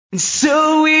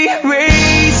So we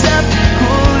raise up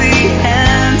holy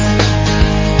hands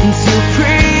to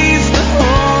praise the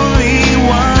Holy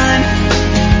One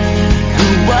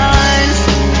who was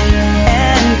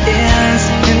and is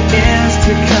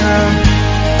to come.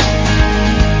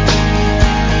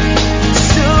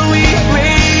 So we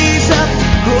raise up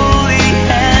holy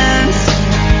hands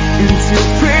to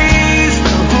praise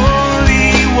the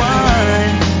Holy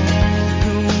One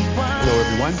who was. Hello,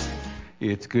 everyone.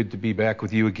 It's good to be back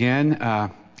with you again.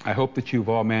 I hope that you've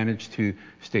all managed to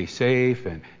stay safe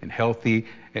and healthy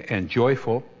and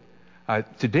joyful.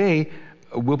 Today,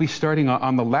 we'll be starting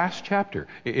on the last chapter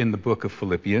in the book of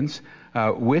Philippians,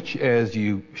 which, as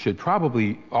you should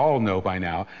probably all know by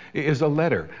now, is a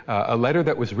letter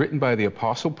that was written by the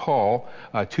Apostle Paul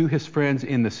to his friends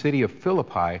in the city of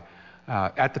Philippi.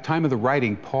 At the time of the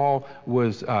writing, Paul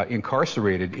was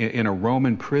incarcerated in a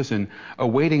Roman prison,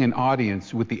 awaiting an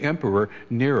audience with the Emperor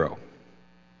Nero.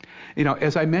 You know,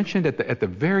 as I mentioned at the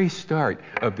very start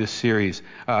of this series,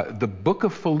 the book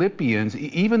of Philippians,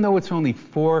 even though it's only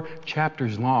 4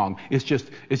 chapters long, it's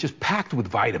just packed with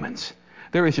vitamins.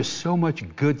 There is just so much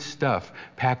good stuff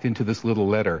packed into this little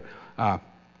letter.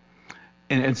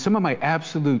 And some of my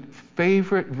absolute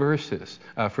favorite verses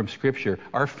from Scripture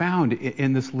are found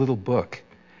in this little book.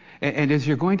 And as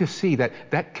you're going to see,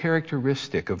 that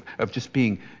characteristic of just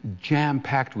being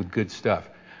jam-packed with good stuff,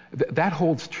 that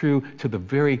holds true to the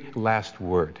very last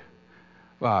word.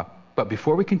 But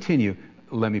before we continue,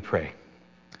 let me pray.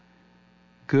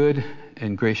 Good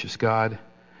and gracious God,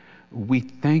 we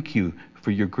thank you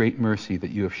for your great mercy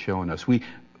that you have shown us.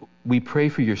 We pray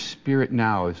for your Spirit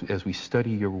now as we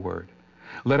study your word.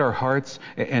 Let our hearts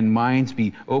and minds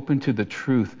be open to the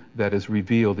truth that is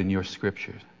revealed in your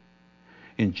scriptures.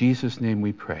 In Jesus' name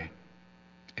we pray.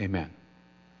 Amen.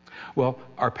 Well,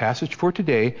 our passage for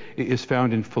today is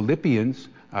found in Philippians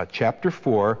chapter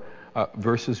 4,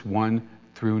 verses 1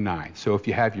 through 9. So if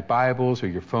you have your Bibles or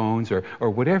your phones or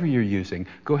whatever you're using,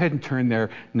 go ahead and turn there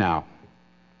now.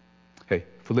 Okay,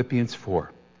 Philippians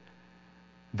 4.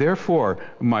 Therefore,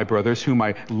 my brothers, whom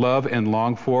I love and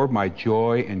long for, my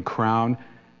joy and crown,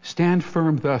 stand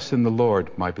firm thus in the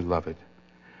Lord, my beloved.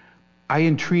 I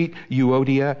entreat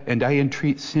Euodia and I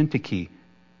entreat Syntyche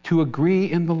to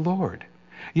agree in the Lord.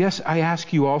 Yes, I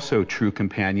ask you also, true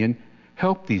companion,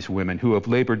 help these women who have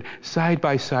labored side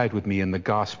by side with me in the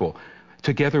gospel,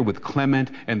 together with Clement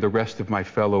and the rest of my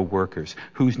fellow workers,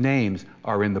 whose names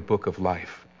are in the book of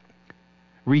life.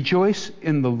 Rejoice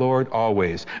in the Lord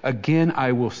always. Again,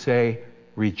 I will say,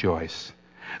 rejoice.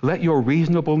 Let your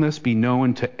reasonableness be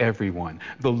known to everyone.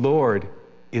 The Lord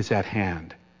is at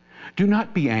hand. Do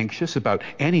not be anxious about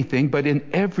anything, but in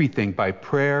everything by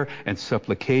prayer and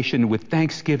supplication with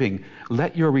thanksgiving,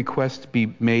 let your requests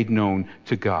be made known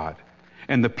to God.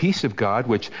 And the peace of God,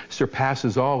 which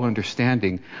surpasses all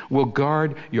understanding, will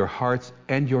guard your hearts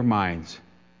and your minds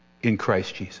in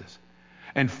Christ Jesus.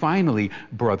 And finally,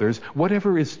 brothers,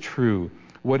 whatever is true,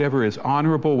 whatever is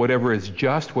honorable, whatever is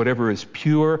just, whatever is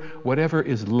pure, whatever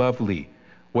is lovely,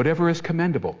 whatever is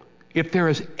commendable, if there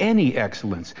is any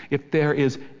excellence, if there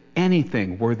is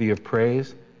anything worthy of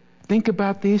praise, think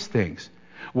about these things.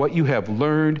 What you have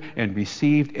learned and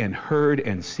received and heard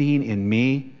and seen in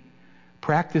me,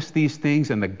 practice these things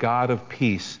and the God of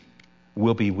peace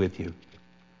will be with you.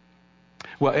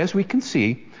 Well, as we can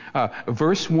see,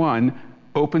 verse 1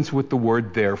 opens with the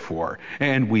word therefore,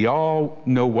 and we all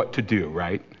know what to do,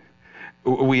 right?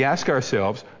 We ask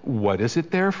ourselves, what is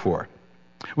it there for?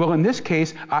 Well, in this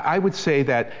case, I would say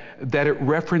that it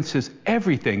references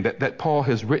everything that Paul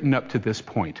has written up to this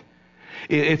point.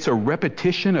 It's a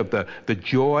repetition of the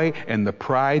joy and the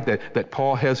pride that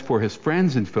Paul has for his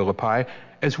friends in Philippi,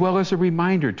 as well as a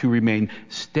reminder to remain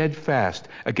steadfast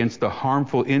against the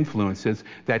harmful influences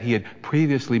that he had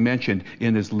previously mentioned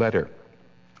in his letter.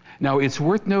 Now, it's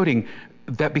worth noting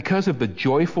that because of the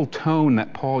joyful tone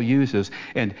that Paul uses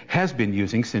and has been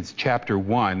using since chapter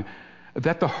 1,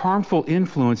 that the harmful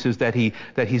influences that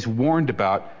he's warned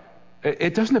about,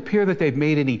 it doesn't appear that they've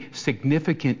made any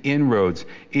significant inroads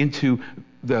into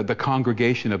the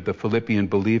congregation of the Philippian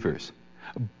believers.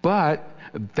 But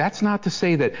that's not to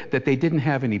say that they didn't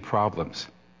have any problems.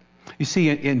 You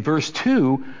see, in verse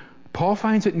 2, Paul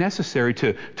finds it necessary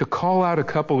to call out a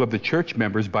couple of the church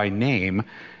members by name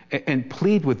and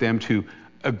plead with them to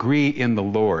agree in the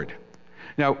Lord.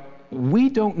 Now, we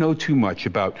don't know too much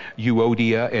about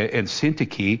Euodia and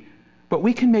Syntyche, but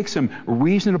we can make some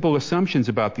reasonable assumptions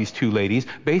about these two ladies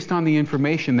based on the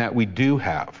information that we do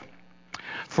have.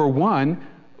 For one,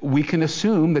 we can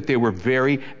assume that they were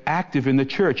very active in the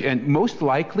church, and most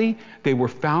likely they were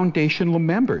foundational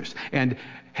members and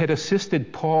had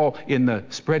assisted Paul in the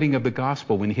spreading of the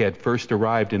gospel when he had first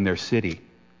arrived in their city.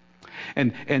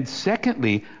 And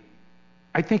secondly,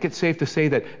 I think it's safe to say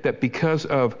that because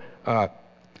of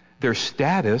their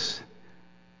status,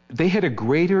 they had a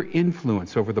greater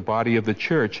influence over the body of the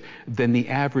church than the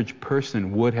average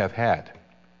person would have had.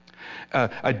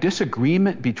 A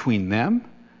disagreement between them,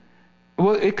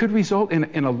 well, it could result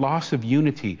in a loss of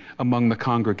unity among the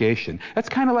congregation. That's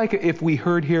kind of like if we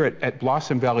heard here at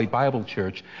Blossom Valley Bible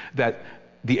Church that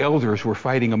the elders were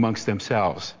fighting amongst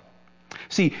themselves.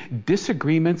 See,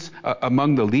 disagreements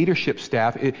among the leadership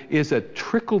staff is a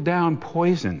trickle-down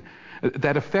poison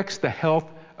that affects the health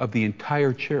of the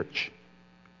entire church.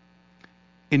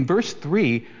 In verse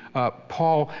 3,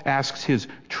 Paul asks his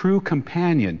true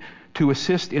companion to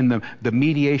assist in the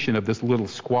mediation of this little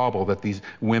squabble that these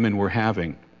women were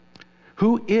having.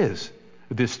 Who is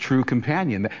this true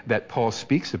companion that Paul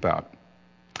speaks about?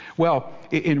 Well,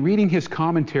 in reading his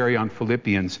commentary on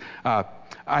Philippians,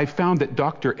 I found that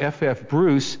Dr. F.F.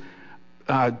 Bruce,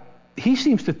 he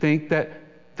seems to think that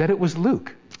it was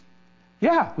Luke.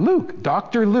 Yeah, Luke,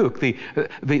 Dr. Luke,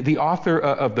 the author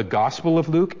of the Gospel of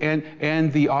Luke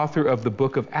and the author of the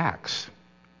book of Acts.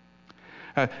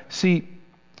 See,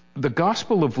 the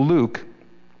Gospel of Luke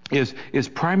is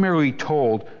primarily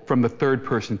told from the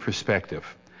third-person perspective.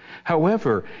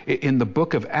 However, in the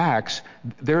book of Acts,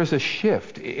 there is a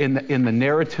shift in the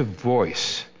narrative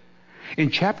voice. In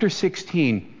chapter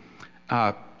 16,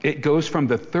 it goes from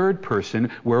the third person,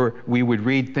 where we would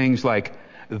read things like,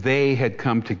 they had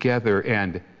come together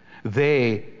and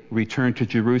they returned to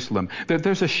Jerusalem.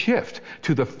 There's a shift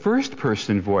to the first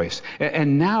person voice.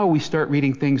 And now we start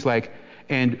reading things like,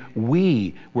 and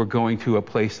we were going to a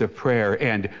place of prayer,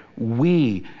 and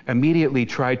we immediately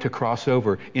tried to cross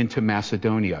over into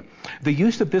Macedonia. The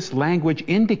use of this language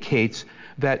indicates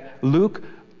that Luke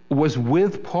was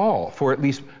with Paul for at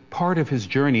least part of his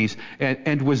journeys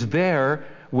and was there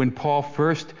when Paul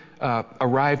first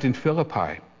arrived in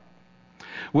Philippi.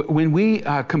 When we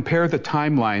compare the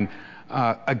timeline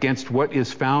against what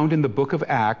is found in the book of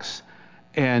Acts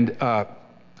and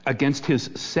against his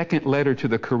second letter to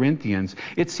the Corinthians,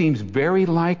 it seems very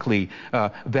likely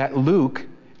that Luke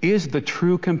is the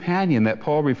true companion that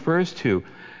Paul refers to.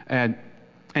 And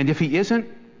if he isn't,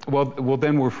 well,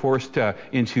 then we're forced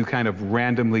into kind of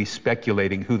randomly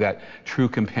speculating who that true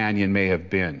companion may have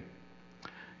been.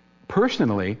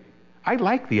 Personally, I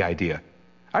like the idea.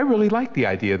 I really like the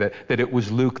idea that it was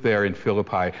Luke there in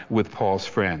Philippi with Paul's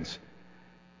friends.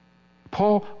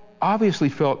 Paul obviously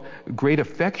felt great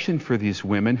affection for these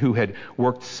women who had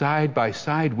worked side by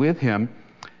side with him,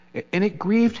 and it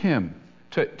grieved him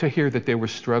to hear that they were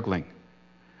struggling.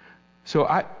 So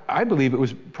I believe it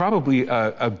was probably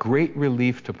a great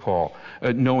relief to Paul,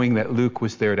 knowing that Luke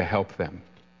was there to help them.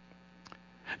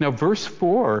 Now, verse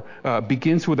 4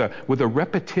 begins with a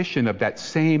repetition of that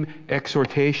same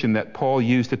exhortation that Paul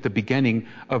used at the beginning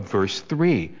of verse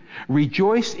 3.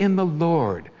 Rejoice in the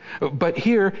Lord. But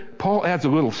here, Paul adds a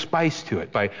little spice to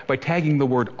it by tagging the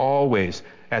word always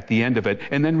at the end of it,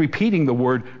 and then repeating the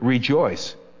word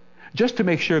rejoice, just to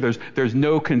make sure there's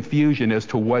no confusion as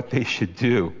to what they should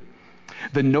do.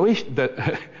 The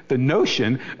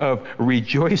notion of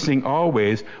rejoicing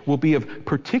always will be of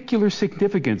particular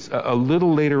significance a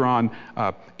little later on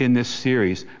in this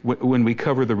series when we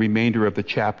cover the remainder of the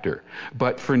chapter.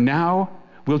 But for now,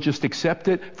 we'll just accept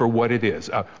it for what it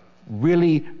is.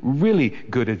 Really, really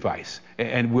good advice.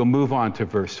 And we'll move on to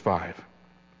verse 5.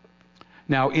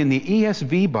 Now, in the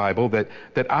ESV Bible that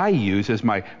I use as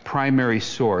my primary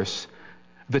source,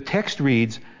 the text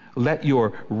reads, "Let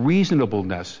your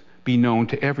reasonableness be known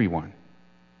to everyone."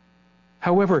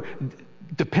 However,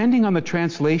 depending on the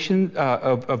translation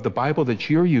of the Bible that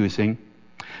you're using,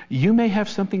 you may have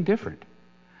something different.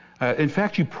 In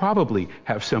fact, you probably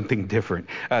have something different.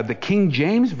 The King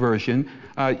James Version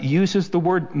uses the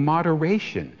word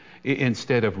moderation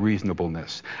instead of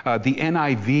reasonableness. The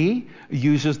NIV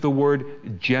uses the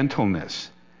word gentleness.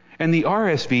 And the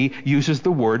RSV uses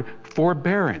the word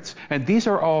forbearance. And these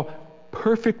are all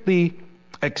perfectly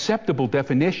acceptable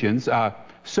definitions.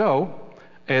 So,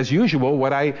 as usual,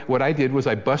 what I did was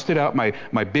I busted out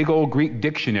my big old Greek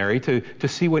dictionary to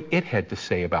see what it had to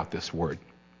say about this word.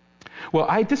 Well,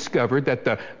 I discovered that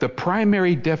the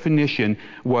primary definition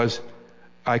was,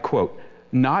 I quote,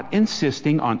 "not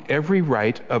insisting on every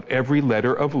right of every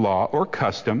letter of law or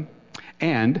custom,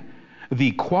 and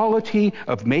the quality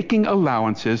of making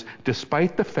allowances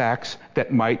despite the facts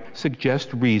that might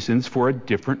suggest reasons for a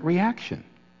different reaction."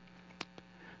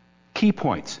 Key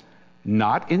points: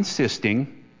 not insisting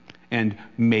and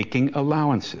making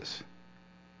allowances.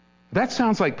 That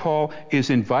sounds like Paul is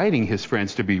inviting his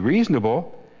friends to be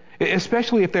reasonable,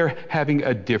 especially if they're having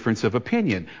a difference of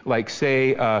opinion, like,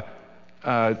 say, a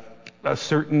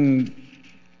certain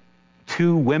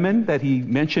two women that he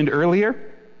mentioned earlier.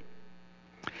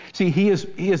 See, he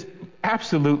is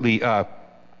absolutely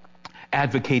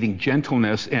advocating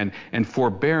gentleness and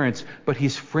forbearance, but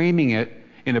he's framing it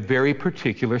in a very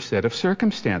particular set of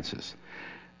circumstances.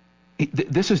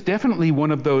 This is definitely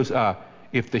one of those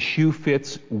if the shoe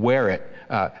fits, wear it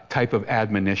type of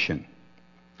admonition.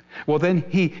 Well, then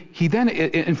he then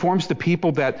informs the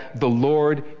people that the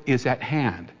Lord is at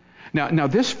hand. Now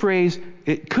this phrase,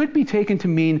 it could be taken to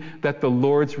mean that the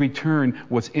Lord's return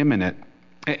was imminent,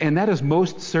 and that is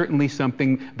most certainly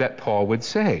something that Paul would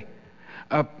say.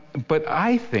 But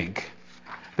I think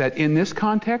that in this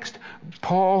context,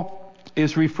 Paul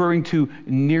is referring to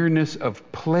nearness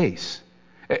of place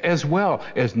as well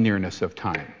as nearness of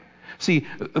time. See,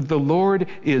 the Lord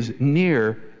is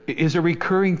near is a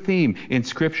recurring theme in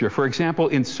Scripture. For example,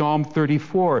 in Psalm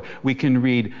 34, we can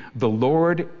read, "The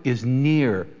Lord is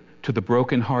near to the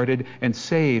brokenhearted and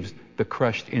saves the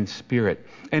crushed in spirit."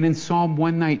 And in Psalm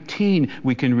 119,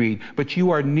 we can read, "But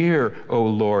you are near, O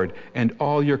Lord, and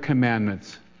all your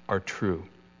commandments are true."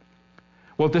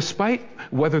 Well, despite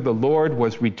whether the Lord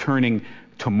was returning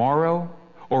tomorrow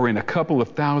or in a couple of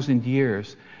thousand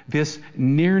years, this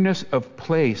nearness of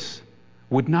place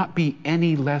would not be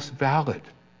any less valid.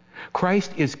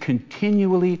 Christ is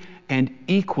continually and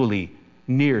equally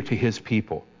near to his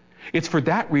people. It's for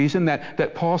that reason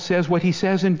that Paul says what he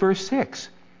says in verse 6.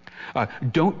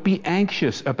 Don't be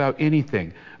anxious about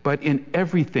anything, but in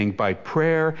everything by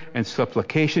prayer and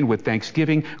supplication with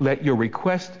thanksgiving, let your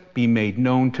request be made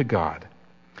known to God.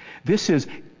 This is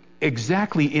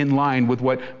exactly in line with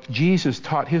what Jesus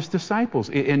taught his disciples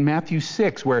in Matthew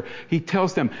 6, where he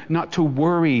tells them not to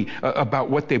worry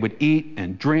about what they would eat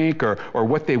and drink or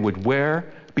what they would wear,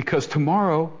 because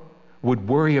tomorrow would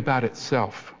worry about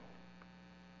itself.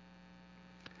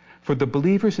 For the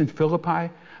believers in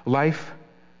Philippi, life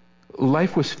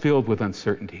was filled with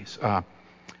uncertainties.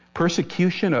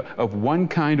 Persecution of one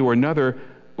kind or another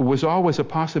was always a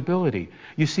possibility.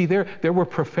 You see, there were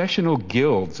professional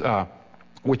guilds,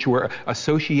 which were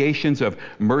associations of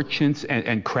merchants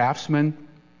and craftsmen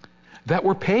that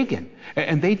were pagan.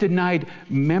 And they denied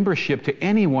membership to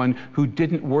anyone who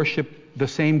didn't worship the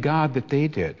same God that they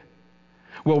did.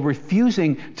 Well,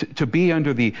 refusing to be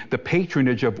under the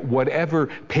patronage of whatever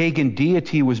pagan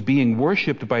deity was being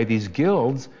worshipped by these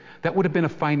guilds, that would have been a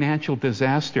financial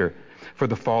disaster for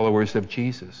the followers of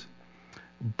Jesus.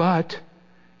 But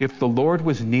if the Lord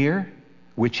was near,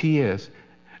 which he is,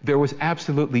 there was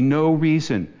absolutely no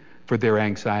reason for their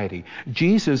anxiety.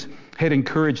 Jesus had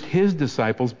encouraged his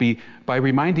disciples by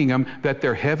reminding them that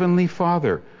their heavenly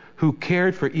Father, who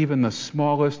cared for even the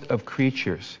smallest of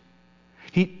creatures,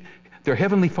 their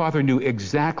heavenly Father knew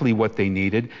exactly what they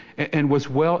needed and was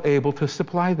well able to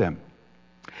supply them.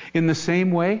 In the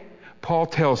same way, Paul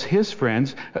tells his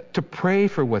friends to pray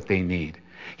for what they need.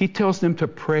 He tells them to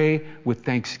pray with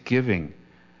thanksgiving,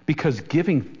 because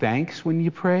giving thanks when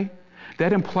you pray,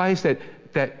 that implies that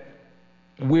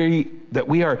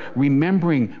we are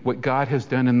remembering what God has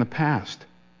done in the past.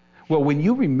 Well, when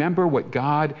you remember what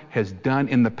God has done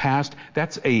in the past,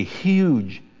 that's a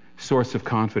huge source of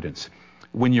confidence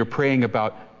when you're praying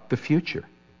about the future.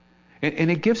 And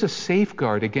it gives a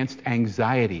safeguard against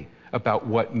anxiety about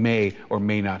what may or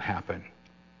may not happen.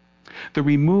 The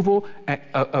removal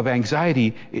of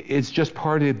anxiety is just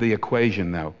part of the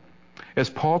equation, though. As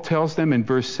Paul tells them in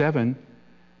verse 7,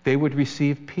 they would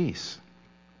receive peace.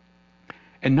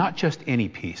 And not just any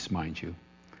peace, mind you.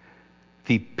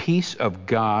 The peace of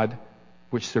God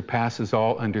which surpasses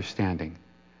all understanding.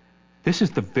 This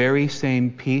is the very same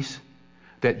peace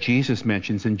that Jesus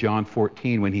mentions in John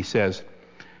 14 when he says,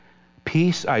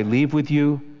 "Peace I leave with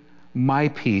you, my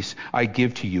peace I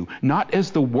give to you. Not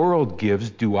as the world gives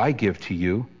do I give to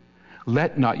you.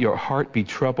 Let not your heart be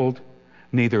troubled,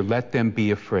 neither let them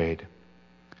be afraid."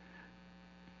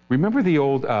 Remember the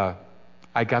old,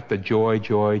 "I got the joy,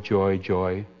 joy, joy,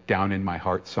 joy down in my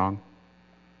heart" song?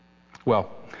 Well,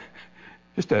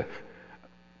 just a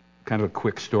kind of a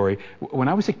quick story. When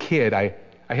I was a kid, I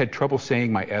had trouble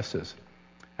saying my S's.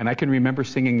 And I can remember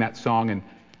singing that song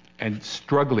and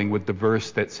struggling with the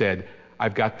verse that said,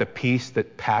 "I've got the peace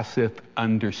that passeth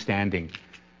understanding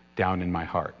down in my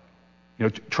heart." You know,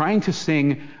 trying to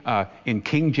sing in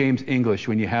King James English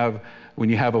when you have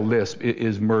a lisp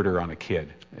is murder on a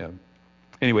kid.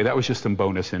 Anyway, that was just some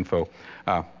bonus info.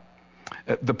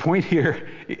 The point here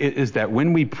is that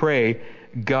when we pray,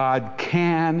 God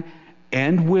can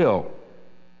and will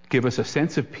give us a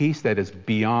sense of peace that is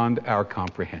beyond our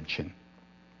comprehension.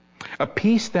 A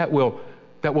peace that will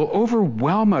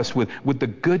overwhelm us with the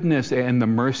goodness and the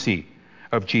mercy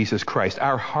of Jesus Christ.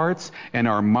 Our hearts and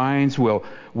our minds will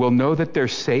know that they're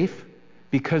safe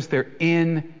because they're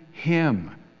in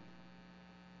Him.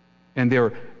 And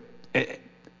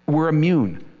we're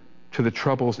immune to the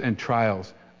troubles and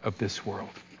trials of this world.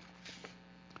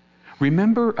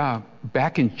 Remember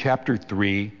back in chapter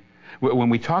 3, when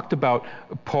we talked about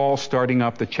Paul starting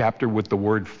off the chapter with the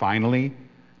word finally,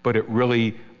 but it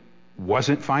really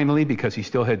wasn't finally because he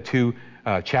still had 2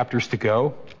 chapters to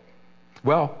go?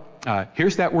 Well,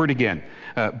 here's that word again.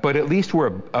 But at least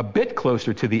we're a bit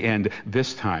closer to the end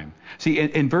this time. See,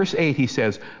 in verse 8 he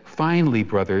says, "Finally,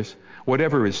 brothers,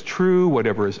 whatever is true,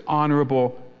 whatever is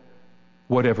honorable,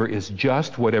 whatever is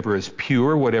just, whatever is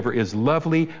pure, whatever is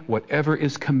lovely, whatever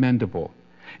is commendable.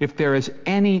 If there is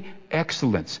any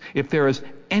excellence, if there is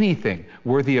anything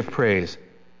worthy of praise,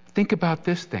 think about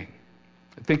this thing.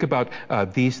 Think about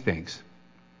these things."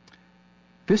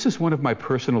 This is one of my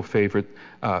personal favorite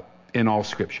in all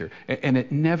Scripture. And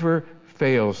it never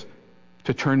fails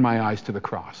to turn my eyes to the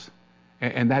cross.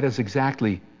 And that is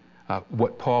exactly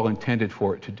what Paul intended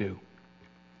for it to do.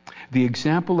 The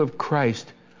example of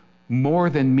Christ more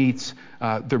than meets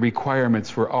the requirements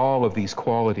for all of these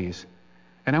qualities.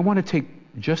 And I want to take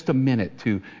just a minute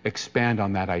to expand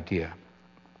on that idea.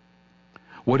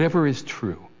 Whatever is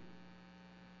true,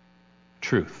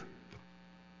 truth.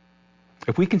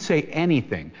 If we can say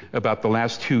anything about the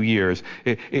last 2 years,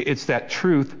 it's that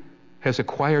truth has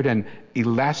acquired an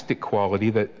elastic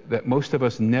quality that most of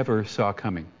us never saw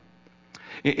coming.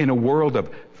 In a world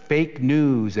of fake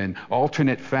news and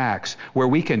alternate facts, where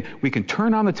we can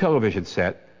turn on the television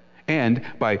set, and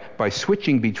by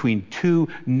switching between 2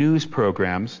 news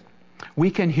programs,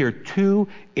 we can hear 2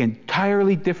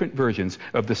 entirely different versions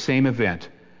of the same event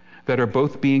that are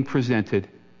both being presented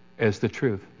as the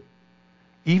truth.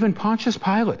 Even Pontius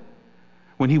Pilate,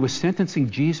 when he was sentencing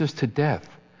Jesus to death,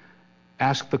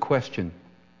 asked the question,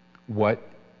 "What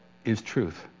is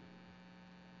truth?"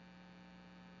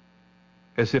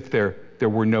 As if there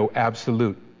were no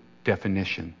absolute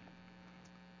definition.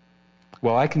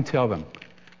 Well, I can tell them.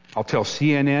 I'll tell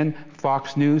CNN,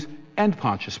 Fox News, and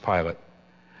Pontius Pilate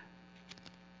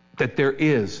that there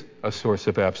is a source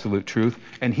of absolute truth,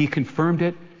 and he confirmed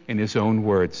it in his own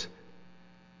words.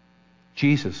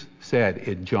 Jesus said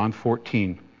in John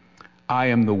 14, "I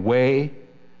am the way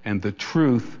and the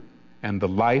truth and the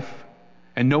life,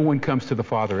 and no one comes to the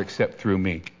Father except through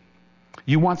me."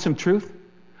 You want some truth?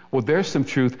 Well, there's some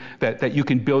truth that you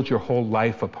can build your whole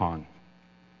life upon.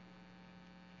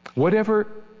 Whatever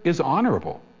is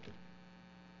honorable.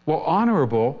 Well,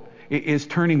 honorable is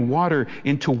turning water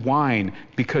into wine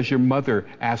because your mother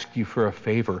asked you for a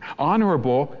favor.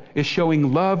 Honorable is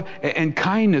showing love and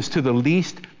kindness to the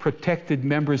least protected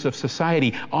members of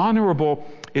society. Honorable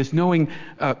is knowing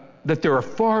that there are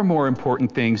far more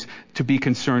important things to be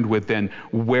concerned with than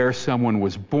where someone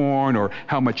was born or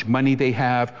how much money they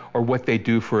have or what they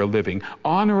do for a living.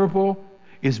 Honorable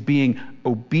is being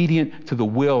obedient to the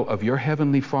will of your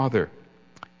heavenly Father,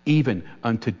 even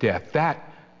unto death. That,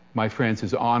 my friends,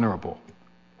 is honorable.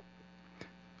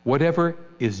 Whatever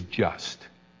is just.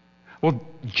 Well,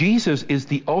 Jesus is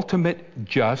the ultimate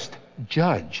just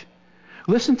judge.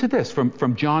 Listen to this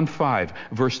from John 5,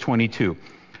 verse 22.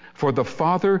 "For the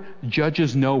Father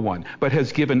judges no one, but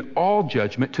has given all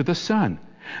judgment to the Son,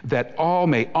 that all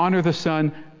may honor the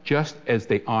Son just as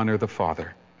they honor the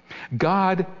Father."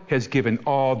 God has given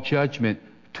all judgment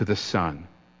to the Son.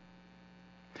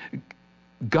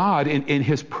 God, in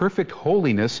His perfect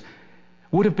holiness,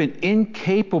 would have been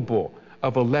incapable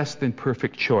of a less than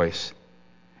perfect choice.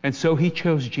 And so He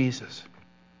chose Jesus.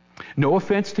 No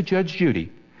offense to Judge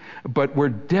Judy, but we're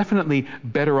definitely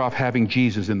better off having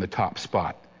Jesus in the top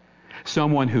spot.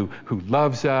 Someone who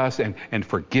loves us and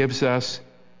forgives us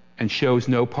and shows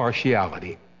no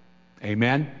partiality.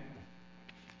 Amen?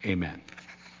 Amen.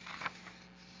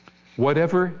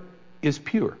 Whatever is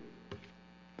pure.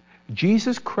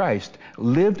 Jesus Christ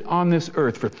lived on this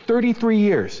earth for 33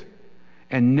 years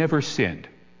and never sinned.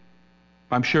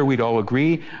 I'm sure we'd all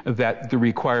agree that the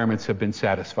requirements have been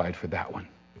satisfied for that one.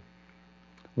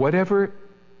 Whatever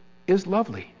is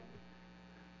lovely.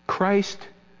 Christ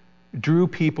drew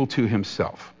people to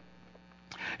Himself.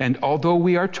 And although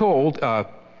we are told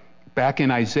back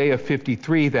in Isaiah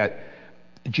 53 that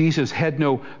Jesus had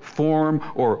no form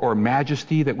or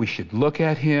majesty that we should look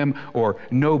at Him, or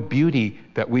no beauty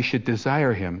that we should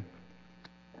desire Him,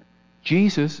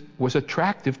 Jesus was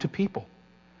attractive to people.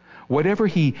 Whatever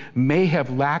He may have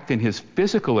lacked in His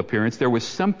physical appearance, there was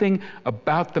something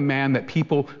about the man that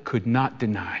people could not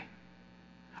deny.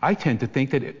 I tend to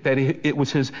think that it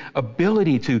was his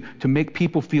ability to make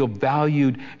people feel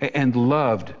valued and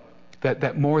loved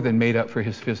that more than made up for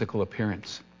his physical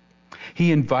appearance.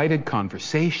 He invited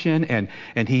conversation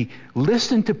and he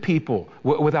listened to people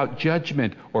without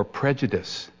judgment or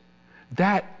prejudice.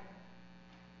 That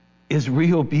is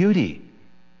real beauty.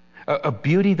 A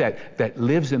beauty that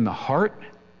lives in the heart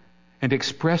and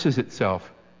expresses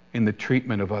itself in the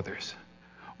treatment of others.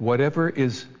 Whatever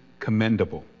is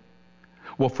commendable.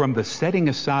 Well, from the setting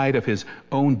aside of his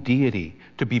own deity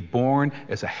to be born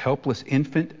as a helpless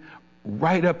infant,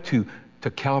 right up to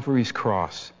Calvary's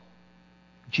cross,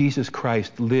 Jesus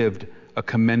Christ lived a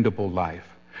commendable life.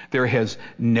 There has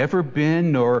never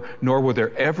been, nor will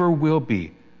there ever will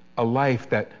be, a life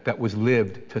that was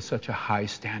lived to such a high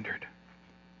standard.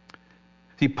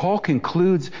 See, Paul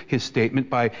concludes his statement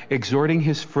by exhorting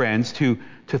his friends to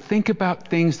think about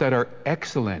things that are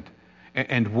excellent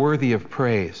and worthy of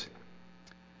praise.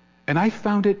 And I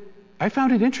found it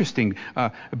interesting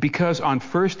because on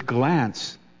first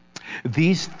glance,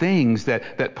 these things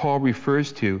that Paul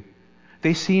refers to,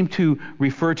 they seem to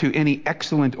refer to any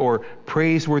excellent or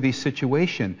praiseworthy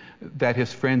situation that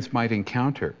his friends might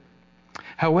encounter.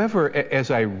 However,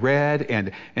 as I read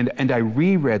and I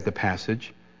reread the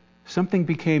passage, something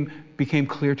became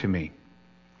clear to me.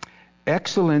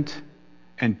 Excellent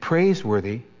and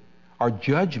praiseworthy are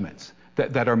judgments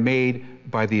that are made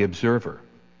by the observer.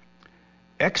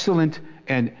 Excellent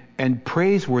and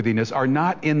praiseworthiness are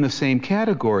not in the same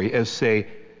category as, say,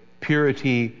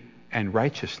 purity and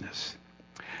righteousness.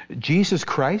 Jesus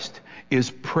Christ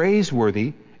is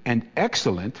praiseworthy and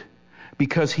excellent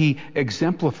because he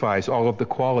exemplifies all of the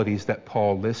qualities that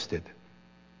Paul listed.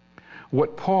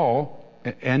 What Paul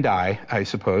and I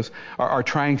suppose, are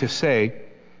trying to say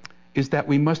is that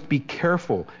we must be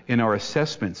careful in our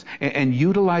assessments and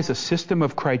utilize a system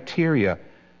of criteria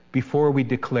before we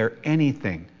declare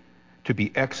anything to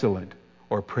be excellent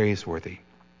or praiseworthy.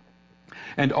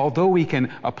 And although we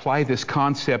can apply this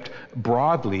concept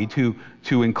broadly to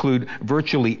include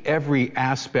virtually every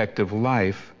aspect of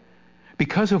life,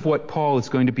 because of what Paul is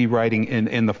going to be writing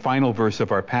in the final verse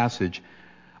of our passage,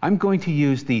 I'm going to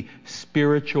use the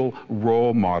spiritual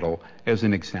role model as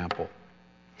an example.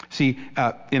 See,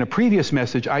 in a previous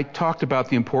message, I talked about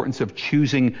the importance of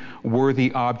choosing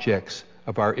worthy objects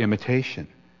of our imitation.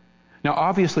 Now,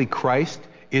 obviously, Christ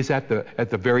is at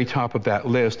the very top of that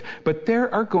list, but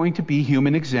there are going to be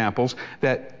human examples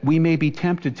that we may be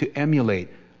tempted to emulate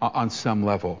on some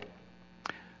level.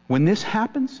 When this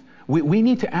happens, we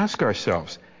need to ask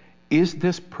ourselves, is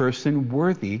this person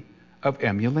worthy of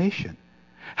emulation?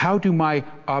 How do my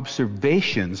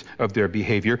observations of their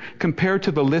behavior compare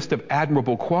to the list of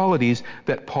admirable qualities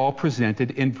that Paul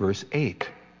presented in verse 8?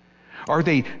 Are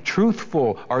they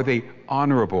truthful? Are they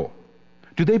honorable?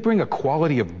 Do they bring a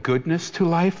quality of goodness to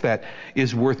life that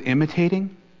is worth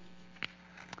imitating?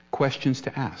 Questions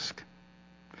to ask.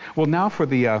 Well, now for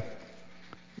the,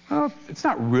 it's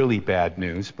not really bad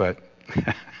news, but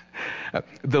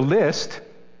the list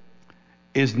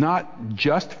is not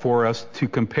just for us to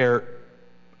compare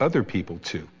other people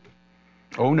to.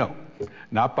 Oh no,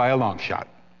 not by a long shot.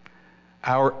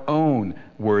 Our own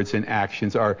words and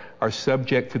actions are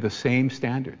subject to the same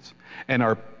standards. And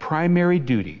our primary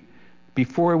duty,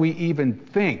 before we even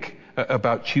think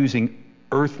about choosing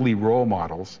earthly role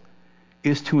models,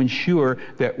 is to ensure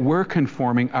that we're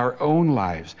conforming our own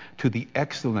lives to the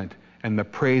excellent and the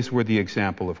praiseworthy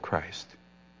example of Christ.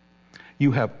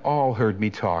 You have all heard me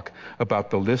talk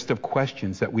about the list of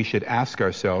questions that we should ask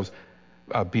ourselves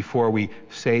before we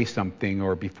say something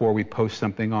or before we post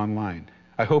something online.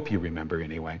 I hope you remember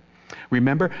anyway.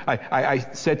 Remember, I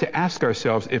said to ask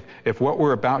ourselves if what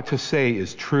we're about to say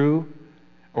is true,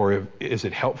 or is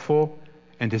it helpful,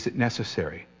 and is it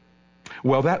necessary?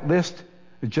 Well, that list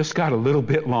just got a little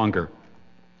bit longer.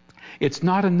 It's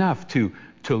not enough to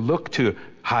look to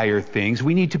higher things.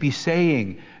 We need to be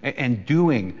saying and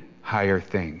doing higher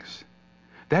things.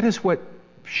 That is what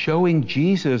showing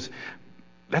Jesus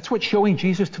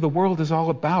to the world is all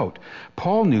about.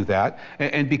 Paul knew that,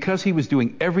 and because he was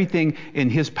doing everything in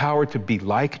his power to be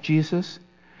like Jesus,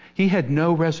 he had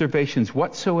no reservations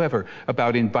whatsoever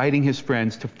about inviting his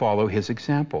friends to follow his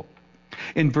example.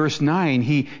 In verse 9,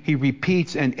 he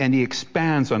repeats and he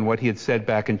expands on what he had said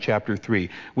back in chapter 3,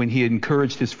 when he had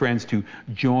encouraged his friends to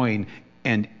join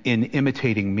in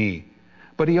imitating me.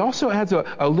 But he also adds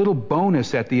a little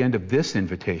bonus at the end of this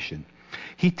invitation.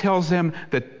 He tells them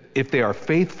that if they are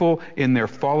faithful in their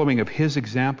following of his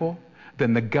example,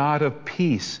 then the God of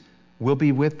peace will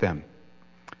be with them.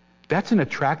 That's an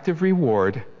attractive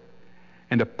reward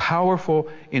and a powerful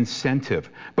incentive.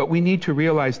 But we need to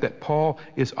realize that Paul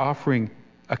is offering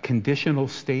a conditional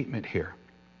statement here.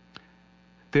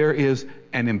 There is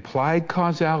an implied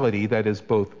causality that is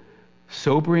both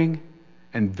sobering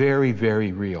and very,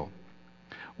 very real.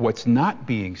 What's not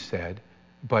being said,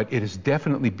 but it is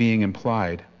definitely being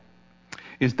implied,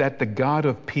 is that the God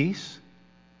of peace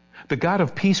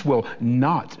will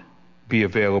not be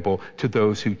available to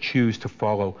those who choose to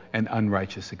follow an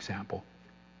unrighteous example.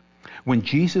 When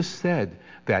Jesus said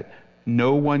that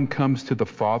no one comes to the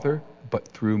Father but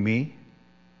through me,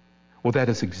 well, that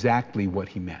is exactly what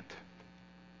he meant.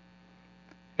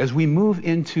 As we move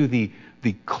into the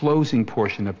closing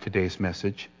portion of today's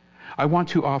message, I want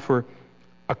to offer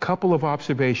a couple of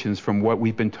observations from what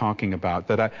we've been talking about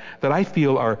that I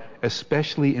feel are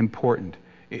especially important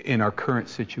in our current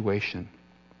situation.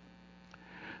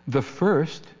 The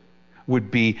first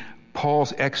would be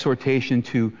Paul's exhortation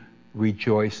to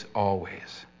rejoice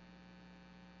always.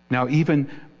 Now, even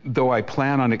though I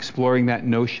plan on exploring that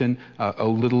notion a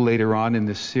little later on in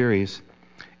this series,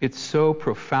 it's so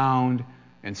profound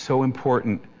and so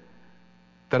important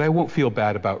that I won't feel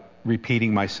bad about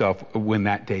repeating myself when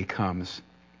that day comes.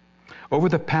 Over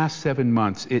the past 7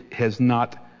 months, it has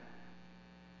not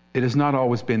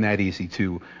always been that easy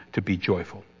to be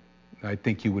joyful. I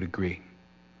think you would agree.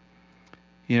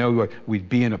 You know, we'd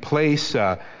be in a place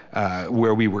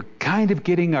where we were kind of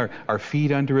getting our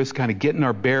feet under us, kind of getting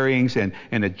our bearings and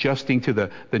adjusting to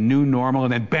the new normal,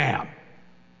 and then bam!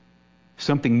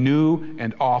 Something new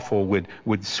and awful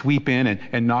would sweep in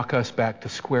and knock us back to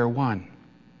square one.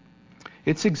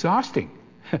 It's exhausting.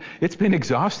 It's been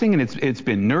exhausting, and it's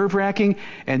been nerve-wracking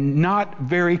and not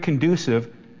very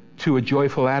conducive to a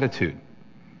joyful attitude.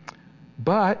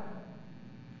 But,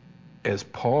 as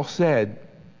Paul said,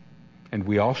 and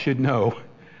we all should know,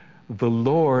 the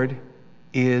Lord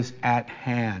is at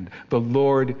hand. The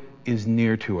Lord is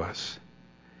near to us.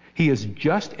 He is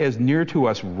just as near to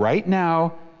us right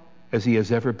now as he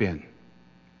has ever been.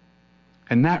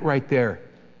 And that right there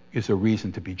is a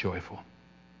reason to be joyful.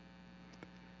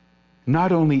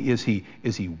 Not only is he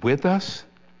with us,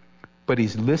 but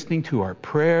he's listening to our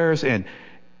prayers, and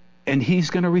he's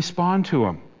going to respond to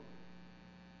them.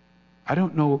 I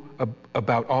don't know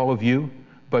about all of you,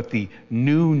 but the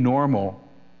new normal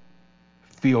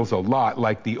feels a lot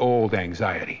like the old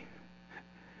anxiety.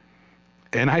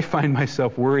 And I find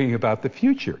myself worrying about the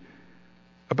future,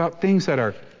 about things that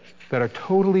are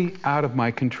totally out of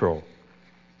my control.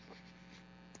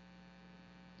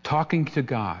 Talking to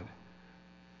God,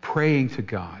 praying to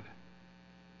God,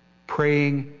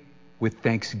 praying with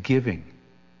thanksgiving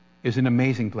is an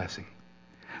amazing blessing.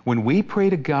 When we pray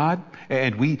to God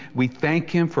and we thank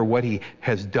him for what he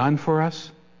has done for us,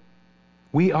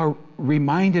 we are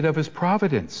reminded of his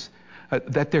providence,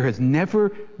 that there has never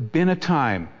been a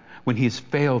time when he has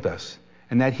failed us,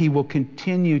 and that he will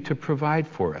continue to provide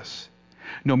for us,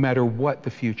 no matter what the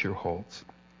future holds.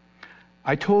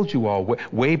 I told you all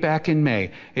way back in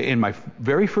May, in my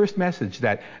very first message,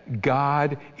 that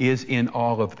God is in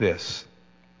all of this.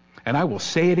 And I will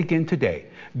say it again today.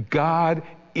 God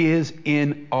is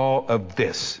in all of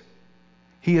this.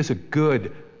 He is a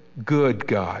good, good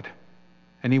God.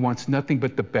 And he wants nothing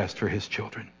but the best for his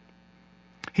children.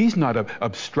 He's not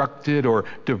obstructed or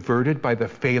diverted by the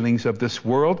failings of this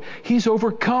world. He's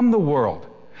overcome the world.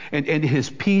 And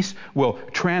his peace will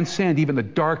transcend even the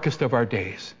darkest of our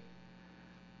days.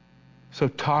 So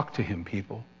talk to him,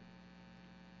 people.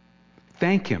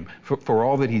 Thank him for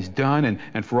all that he's done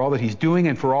and for all that he's doing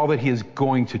and for all that he is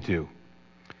going to do.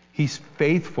 He's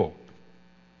faithful,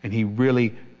 and he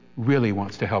really, really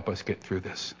wants to help us get through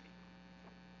this.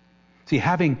 See,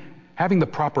 having the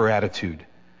proper attitude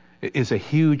is a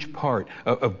huge part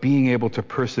of being able to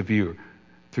persevere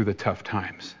through the tough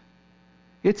times.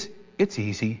 It's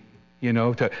easy,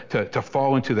 to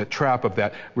fall into the trap of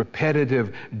that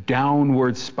repetitive,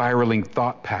 downward spiraling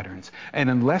thought patterns. And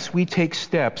unless we take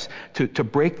steps to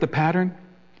break the pattern,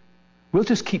 we'll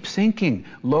just keep sinking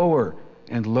lower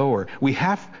and lower. We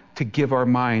have to give our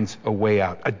minds a way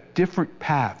out, a different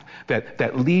path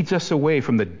that leads us away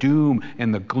from the doom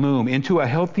and the gloom into a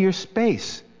healthier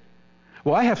space.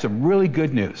 Well, I have some really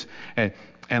good news, and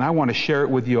I want to share it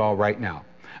with you all right now.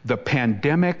 The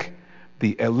pandemic,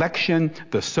 the election,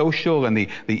 the social and the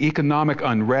economic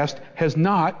unrest has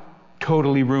not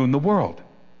totally ruined the world.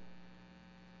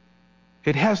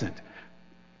 It hasn't.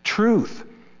 Truth,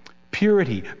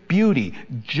 purity, beauty,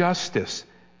 justice,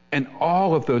 and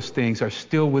all of those things are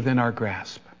still within our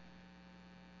grasp.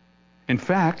 In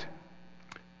fact,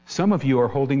 some of you are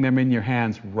holding them in your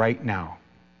hands right now.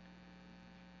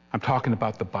 I'm talking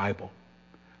about the Bible,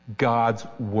 God's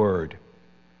Word.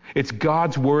 It's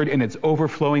God's word, and it's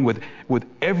overflowing with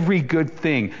every good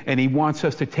thing, and he wants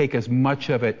us to take as much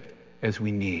of it as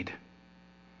we need.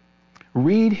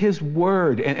 Read his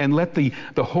word and let the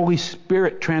Holy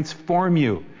Spirit transform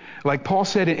you. Like Paul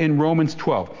said in Romans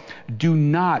 12, do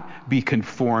not be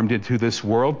conformed into this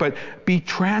world, but be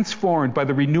transformed by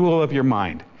the renewal of your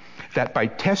mind, that by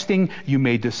testing you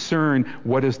may discern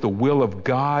what is the will of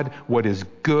God, what is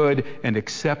good and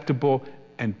acceptable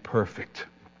and perfect.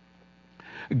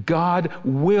 God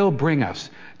will bring us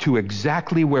to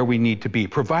exactly where we need to be,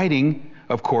 providing,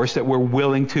 of course, that we're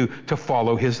willing to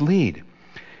follow his lead.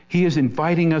 He is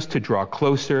inviting us to draw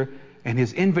closer, and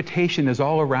his invitation is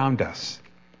all around us.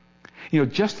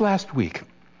 Just last week,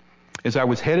 as I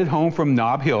was headed home from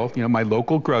Nob Hill, my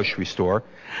local grocery store,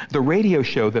 the radio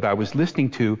show that I was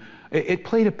listening to, it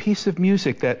played a piece of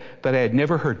music that I had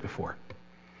never heard before.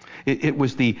 It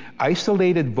was the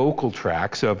isolated vocal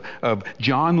tracks of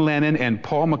John Lennon and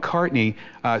Paul McCartney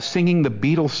singing the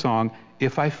Beatles song,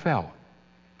 If I Fell.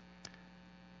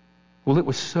 Well, it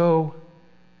was so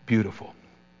beautiful.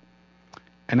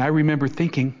 And I remember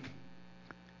thinking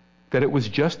that it was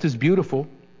just as beautiful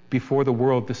before the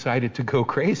world decided to go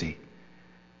crazy.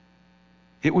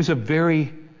 It was a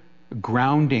very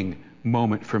grounding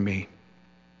moment for me.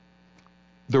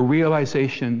 The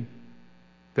realization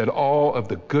that all of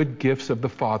the good gifts of the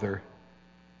Father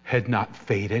had not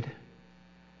faded.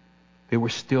 They were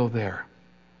still there.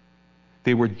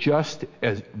 They were just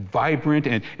as vibrant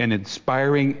and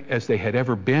inspiring as they had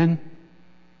ever been.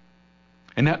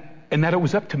 And that it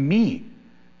was up to me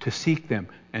to seek them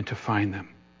and to find them.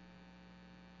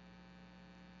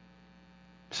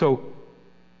 So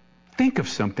think of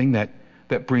something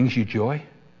that brings you joy.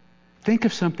 Think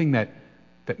of something that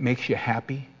makes you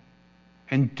happy,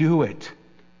 and do it.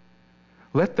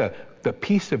 Let the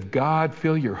peace of God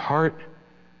fill your heart,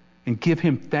 and give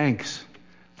him thanks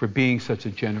for being such a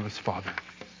generous Father.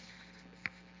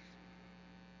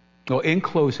 Well, in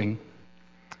closing,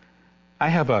 I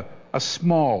have a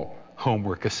small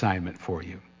homework assignment for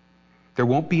you. There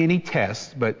won't be any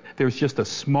tests, but there's just a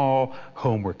small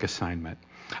homework assignment.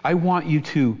 I want you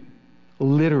to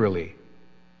literally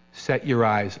set your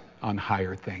eyes on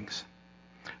higher things.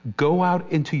 Go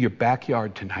out into your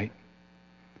backyard tonight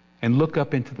and look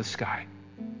up into the sky.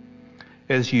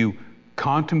 As you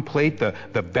contemplate the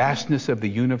vastness of the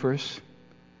universe,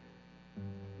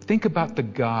 think about the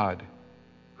God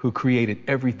who created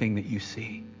everything that you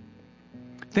see.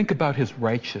 Think about his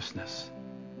righteousness.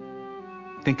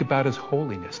 Think about his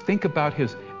holiness. Think about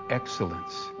his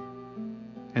excellence.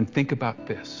 And think about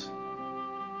this.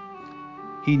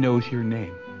 He knows your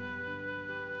name.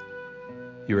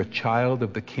 You're a child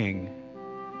of the King,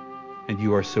 and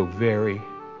you are so very,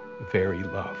 very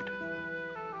loved.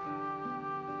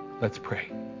 Let's pray.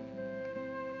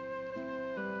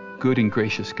 Good and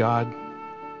gracious God,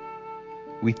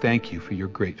 we thank you for your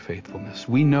great faithfulness.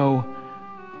 We know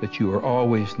that you are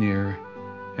always near,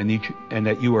 and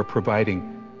that you are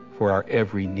providing for our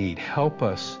every need. Help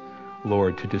us,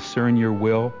 Lord, to discern your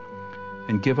will,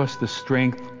 and give us the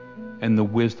strength and the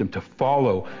wisdom to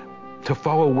follow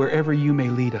wherever you may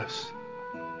lead us.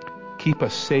 Keep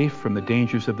us safe from the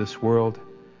dangers of this world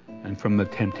and from the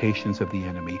temptations of the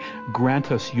enemy.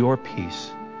 Grant us your peace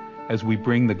as we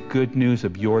bring the good news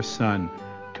of your Son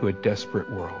to a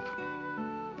desperate world.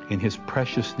 In his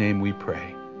precious name we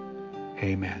pray.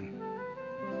 Amen.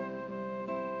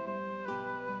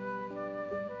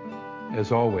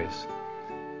 As always,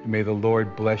 may the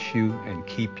Lord bless you and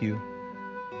keep you.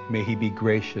 May he be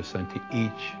gracious unto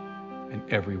each and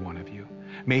every one of you.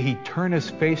 May he turn his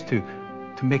face to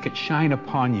make it shine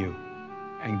upon you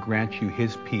and grant you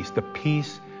his peace, the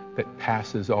peace that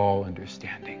passes all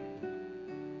understanding.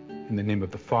 In the name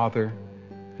of the Father,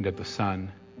 and of the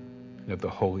Son, and of the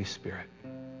Holy Spirit.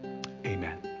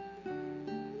 Amen.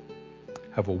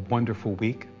 Have a wonderful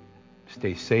week.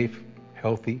 Stay safe,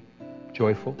 healthy,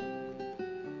 joyful.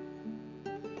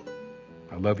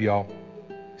 I love y'all.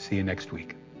 See you next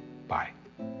week. Bye.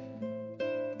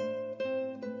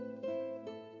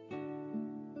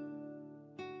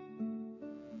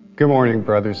 Good morning,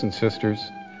 brothers and sisters.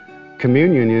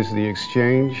 Communion is the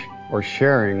exchange or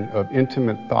sharing of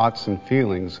intimate thoughts and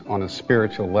feelings on a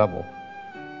spiritual level.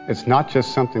 It's not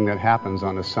just something that happens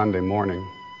on a Sunday morning.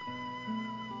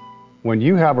 When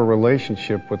you have a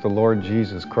relationship with the Lord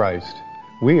Jesus Christ,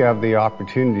 we have the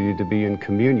opportunity to be in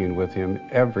communion with him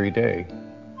every day.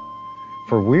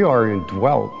 For we are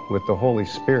indwelt with the Holy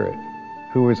Spirit,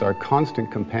 who is our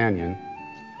constant companion,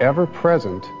 ever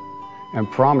present, and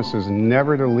promises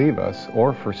never to leave us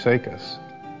or forsake us.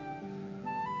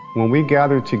 When we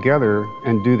gather together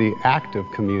and do the act of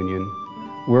communion,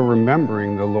 we're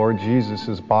remembering the Lord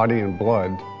Jesus' body and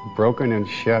blood broken and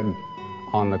shed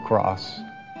on the cross.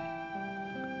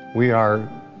 We are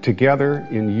together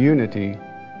in unity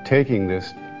taking the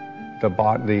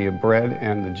bread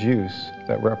and the juice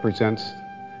that represents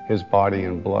his body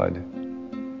and blood.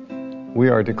 We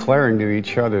are declaring to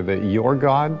each other that your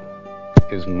God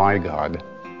is my God.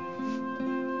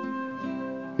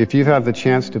 If you have the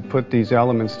chance to put these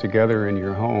elements together in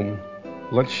your home,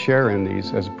 let's share in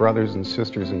these as brothers and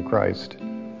sisters in Christ,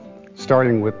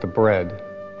 starting with the bread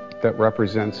that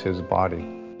represents his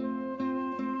body.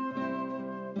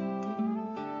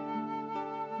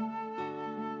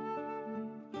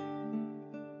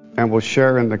 And we'll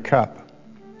share in the cup,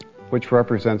 which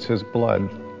represents his blood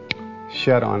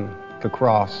shed on the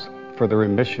cross for the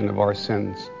remission of our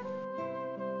sins.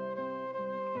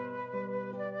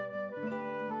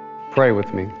 Pray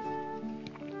with me.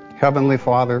 Heavenly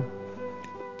Father,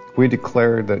 we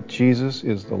declare that Jesus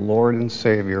is the Lord and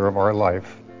Savior of our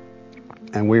life,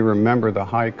 and we remember the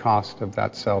high cost of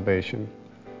that salvation.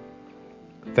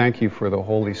 Thank you for the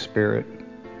Holy Spirit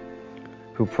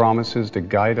who promises to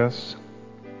guide us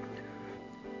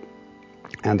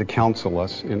and to counsel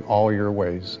us in all your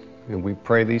ways. And we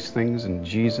pray these things in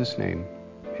Jesus' name.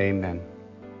 Amen.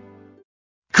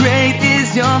 Great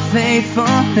is your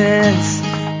faithfulness.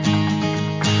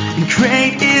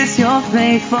 Great is your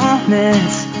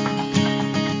faithfulness.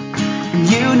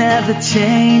 You never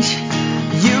change.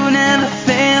 You never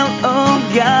fail,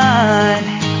 oh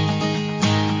God.